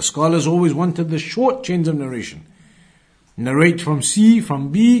 The scholars always wanted the short chains of narration. Narrate from C,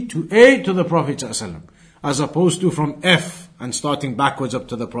 from B to A to the Prophet ﷺ, as opposed to from F and starting backwards up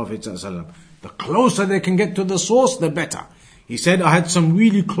to the Prophet ﷺ. The closer they can get to the source, the better. He said, I had some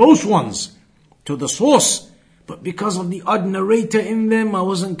really close ones to the source, but because of the odd narrator in them, I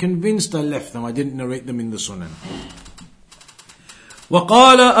wasn't convinced, I left them. I didn't narrate them in the Sunan.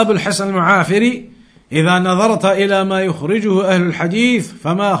 وقال أبو الحسن المعافري, إذا نظرت إلى ما يخرجه أهل الحديث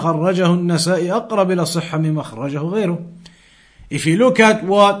فما خرجه النسائي أقرب إلى الصحة مما خرجه غيره. If you look at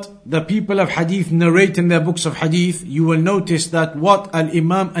what the people of hadith narrate in their books of hadith, you will notice that what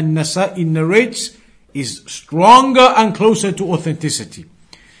Al-Imam An-Nasa'i narrates is stronger and closer to authenticity.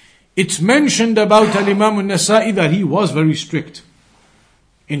 It's mentioned about Al-Imam An-Nasa'i that he was very strict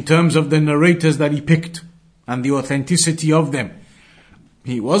in terms of the narrators that he picked and the authenticity of them.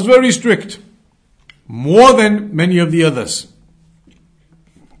 He was very strict, more than many of the others.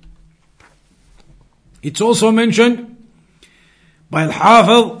 It's also mentioned by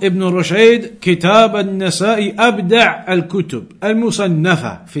Al-Hafiz Ibn Rushayd, كتاب النساء أبدع الكتب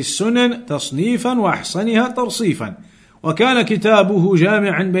المصنفة في السنن تصنيفا وأحسنها ترصيفا، وكان كتابه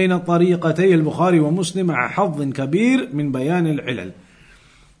جامعا بين طريقتي البخاري ومسلم مع حظ كبير من بيان العلل.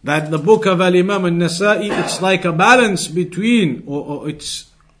 That the book of Al-Imam An-Nasa'i, it's like a balance between, or it's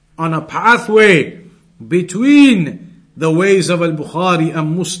on a pathway between the ways of Al-Bukhari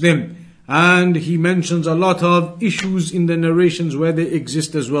and Muslim. And he mentions a lot of issues in the narrations where they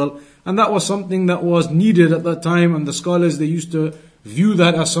exist as well. And that was something that was needed at that time, and the scholars, they used to view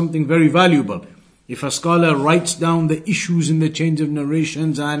that as something very valuable. If a scholar writes down the issues in the chains of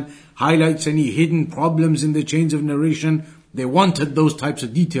narrations and highlights any hidden problems in the chains of narration, they wanted those types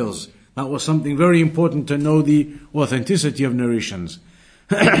of details. That was something very important to know the authenticity of narrations.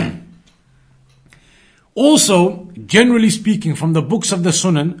 Also, generally speaking, from the books of the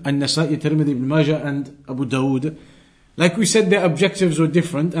Sunnah, An-Nasa'i, Tirmidhi, Ibn Majah and Abū Dā'ūd, like we said, their objectives were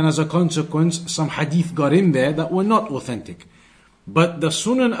different, and as a consequence, some hadith got in there that were not authentic. But the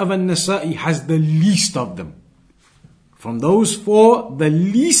Sunan of An-Nasa'i has the least of them. From those four, the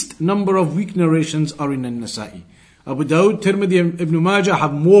least number of weak narrations are in An-Nasa'i. Abū Dā'ūd, Tirmidhi and Ibn Majah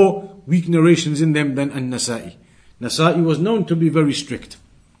have more weak narrations in them than An-Nasa'i. Nasa'i was known to be very strict.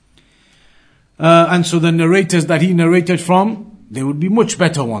 And so the narrators that he narrated from, they would be much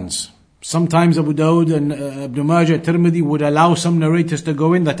better ones. Sometimes Abū Dā'ūd and Ibn Majah, Tirmidhi would allow some narrators to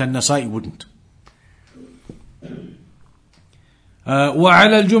go in that An-Nasa'i wouldn't.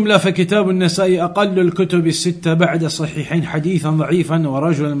 وعلى الجملة فكتاب النسائي أقل الكتب الستة بعد صحيحين حديثا ضعيفا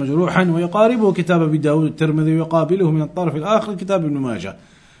ورجلا مجروحا، ويقاربه كتاب أبي داود الترمذي، ويقابله من الطرف الآخر كتاب ابن ماجه،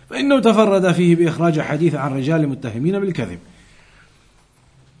 فإنه تفرد فيه بإخراج حديث عن رجال متهمين بالكذب.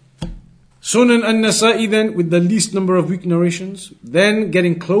 Sunan An-Nasa'i then, with the least number of weak narrations. Then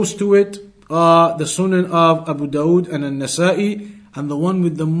getting close to it are the Sunan of Abū Dā'ūd and An-Nasa'i, and the one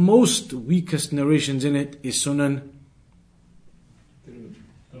with the most weakest narrations in it is Sunan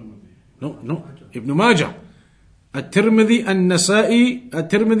Ibn Majah. At-Tirmidhi, An-Nasa'i,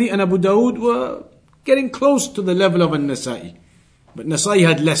 At-Tirmidhi and Abū Dā'ūd were getting close to the level of An-Nasa'i, but Nasa'i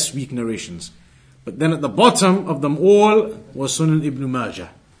had less weak narrations. But then at the bottom of them all was Sunan Ibn Majah.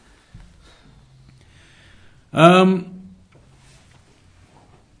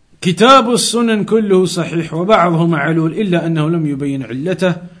 كتاب السنن كله صحيح وبعضه معلول إلا أنه لم يبين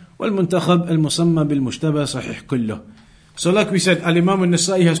علته، والمنتخب المسمى بالمشتبه صحيح كله. So like we said, Al-Imam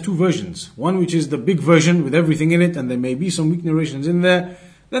An-Nasa'i has two versions. One which is the big version with everything in it, and there may be some weak narrations in there.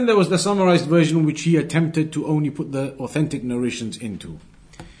 Then there was the summarized version which he attempted to only put the authentic narrations into.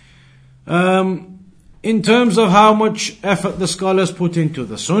 In terms of how much effort the scholars put into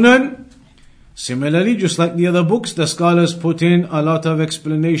the Sunan, similarly, just like the other books, the scholars put in a lot of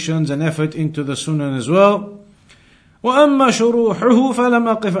explanations and effort into the Sunan as well. وأما شروحه فلم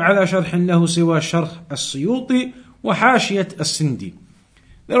أقف على شرح له سوى شرح السيوطي وحاشية السندي.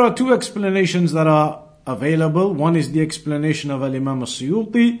 There are two explanations that are available. One is the explanation of Al-Imam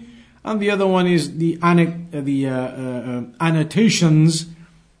al-Suyuti, and the other one is the annotations,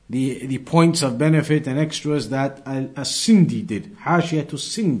 the points of benefit and extras that Al-Sindi did. Hashiyat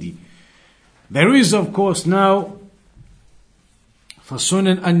al-Sindi. There is, of course, now for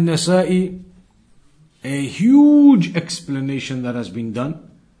Sunan An-Nasa'i a huge explanation that has been done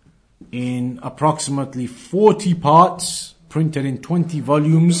in approximately 40 parts, printed in 20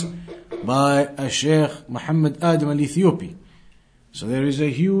 volumes by a Sheikh Muhammad Adam al-Ethiopi. So there is a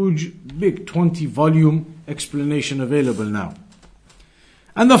huge, big 20-volume explanation available now.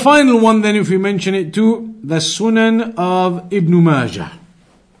 And the final one then, if we mention it too, the Sunan of Ibn Majah.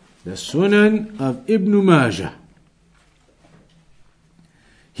 The Sunan of Ibn Majah.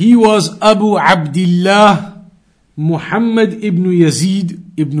 He was Abu Abdullah Muhammad ibn Yazid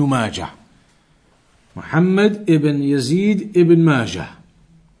ibn Majah. Muhammad ibn Yazid ibn Majah.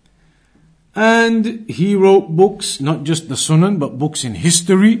 And he wrote books, not just the Sunan, but books in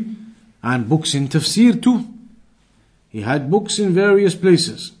history and books in tafsir too. He had books in various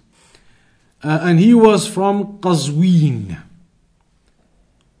places. And he was from Qazwin,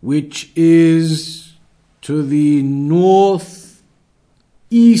 which is to the northeast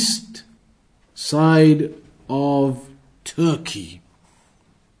side of Turkey.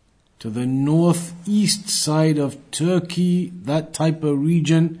 To the northeast side of Turkey, that type of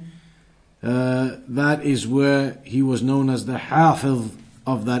region, that is where he was known as the Hafiz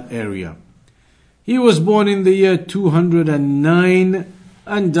of that area. He was born in the year 209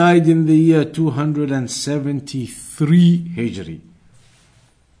 and died in the year 273 Hijri.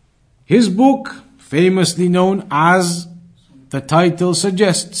 His book, famously known as, the title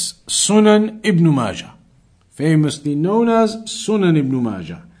suggests, Sunan Ibn Majah. Famously known as Sunan Ibn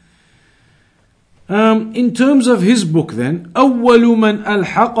Majah. In terms of his book then, أول من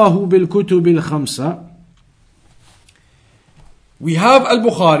ألحقه بالكتب الخمسة. We have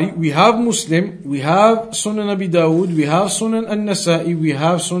Al-Bukhari, we have Muslim, we have Sunan Abū Dā'ūd, we have Sunan An-Nasa'i, we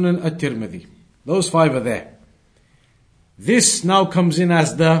have Sunan Al-Tirmidhi. Those 5 are there. This now comes in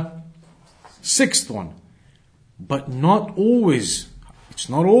as the 6th one. But not always. It's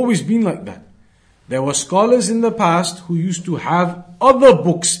not always been like that. There were scholars in the past who used to have other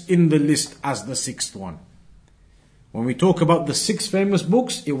books in the list as the 6th one. When we talk about the 6 famous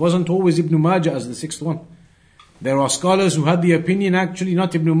books, it wasn't always Ibn Majah as the 6th one. There are scholars who had the opinion, actually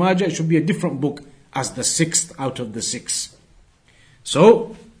not Ibn Majah, it should be a different book as the 6th out of the 6.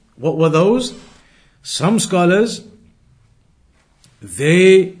 So, what were those? Some scholars,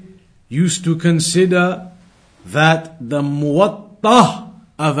 they used to consider that the Muwatta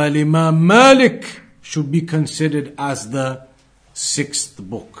of Al-Imam Malik should be considered as the 6th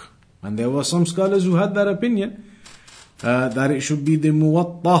book. And there were some scholars who had that opinion, that it should be the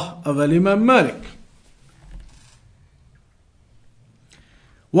Muwatta of Al-Imam Malik.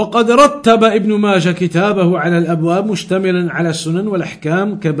 وقد رتب ابن ماجه كتابه على الأبواب مشتملا على السنن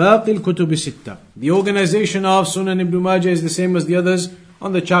والأحكام كباقي الكتب الستة. The organization of Sunan Ibn Majah is the same as the others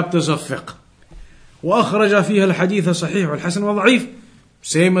on the chapters of fiqh. وأخرج فيها الحديث صحيح والحسن والضعيف.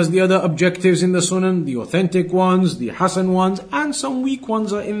 Same as the other objectives in the Sunan, the authentic ones, the Hasan ones, and some weak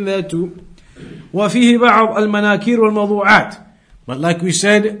ones are in there too. وفيه بعض المناكير والموضوعات. But like we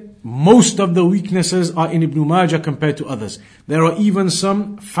said, most of the weaknesses are in Ibn Majah compared to others. There are even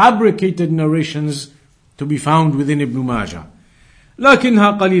some fabricated narrations to be found within Ibn Majah.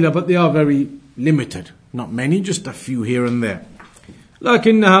 لكنها قليلة, but they are very limited. Not many, just a few here and there.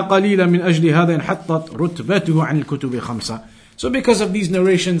 لكنها قليلة من أجل هذا انحطت رتبته عن الكتب الخمسة. So because of these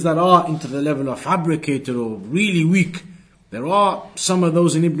narrations that are into the level of fabricated or really weak, there are some of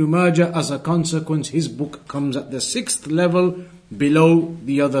those in Ibn Majah. As a consequence, his book comes at the 6th level, below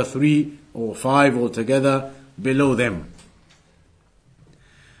the other 3 or 5 altogether, below them.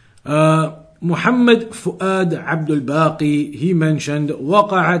 Muhammad Fuad Abdul Baqi, he mentioned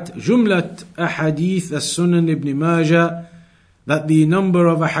وقعت جملة أحاديث السنن Ibn Majah, that the number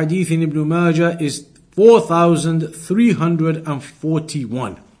of ahadith in Ibn Majah is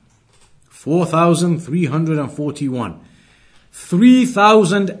 4,341. 4,341.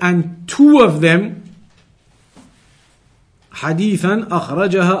 3,002 of them حديثا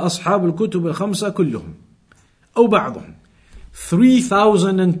أخرجها أصحاب الكتب الخمسة كلهم أو بعضهم.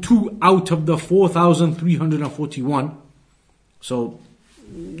 3,002 out of the 4,341. So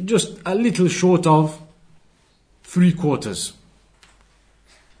just a little short of 3/4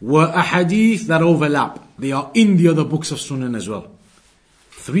 were ahadith that overlap. They are in the other books of Sunan as well.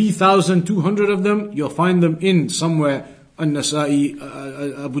 3,200 of them, you'll find them in somewhere, An-Nasa'i,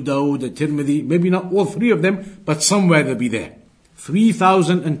 Abū Dā'ūd, Al-Tirmidhi, maybe not all 3 of them, but somewhere they'll be there.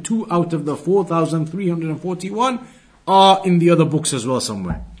 3,002 out of the 4,341 are in the other books as well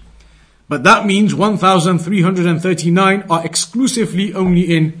somewhere. But that means 1,339 are exclusively only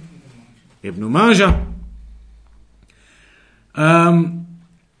in Ibn Majah.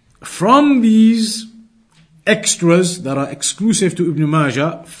 From these extras that are exclusive to Ibn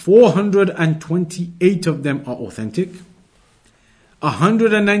Majah, 428 of them are authentic,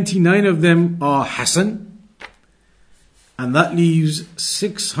 199 of them are Hasan, and that leaves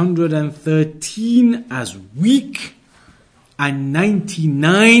 613 as weak, and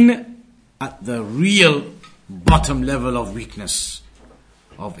 99 at the real bottom level of weakness,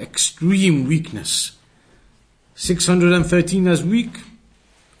 of extreme weakness. 613 as weak,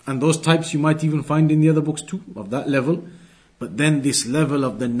 and those types you might even find in the other books too, of that level. But then this level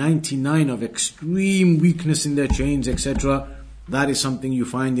of the 99 of extreme weakness in their chains, etc., that is something you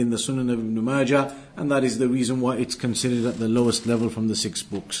find in the Sunan of Ibn Majah, and that is the reason why it's considered at the lowest level from the 6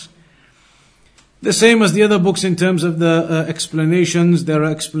 books. The same as the other books in terms of the explanations. There are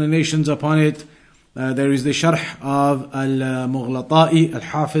explanations upon it. There is the Sharh of Al-Mughlata'i,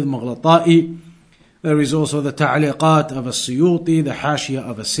 Al-Hafiz Mughlata'i. There is also the Ta'liqat of Al-Suyuti, the Hashiyah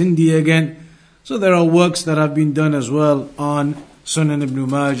of Al-Sindi again. So there are works that have been done as well on Sunan ibn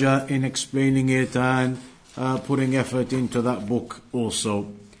Majah in explaining it and putting effort into that book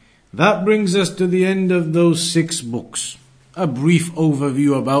also. That brings us to the end of those 6 books. A brief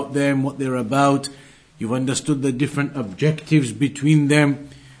overview about them, what they're about. You've understood the different objectives between them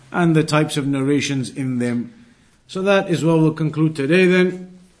and the types of narrations in them. So that is what we'll conclude today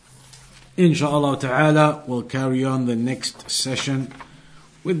then. Insha'Allah ta'ala, we'll carry on the next session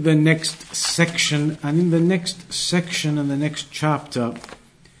with the next section. And in the next section and the next chapter,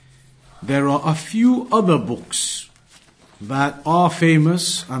 there are a few other books that are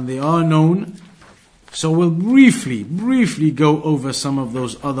famous and they are known. So we'll briefly go over some of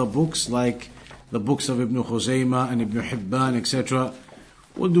those other books, like the books of Ibn Khuzaymah and Ibn Hibban, etc.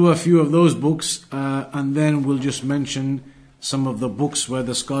 We'll do a few of those books, and then we'll just mention some of the books where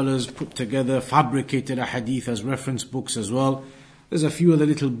the scholars put together, fabricated a hadith as reference books as well. There's a few other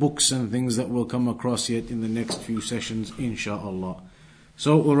little books and things that we'll come across yet in the next few sessions, inshaAllah.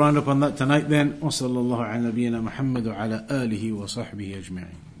 So we'll round up on that tonight then. وصلى الله على نبينا محمد وعلى آله وصحبه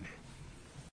أجمعين.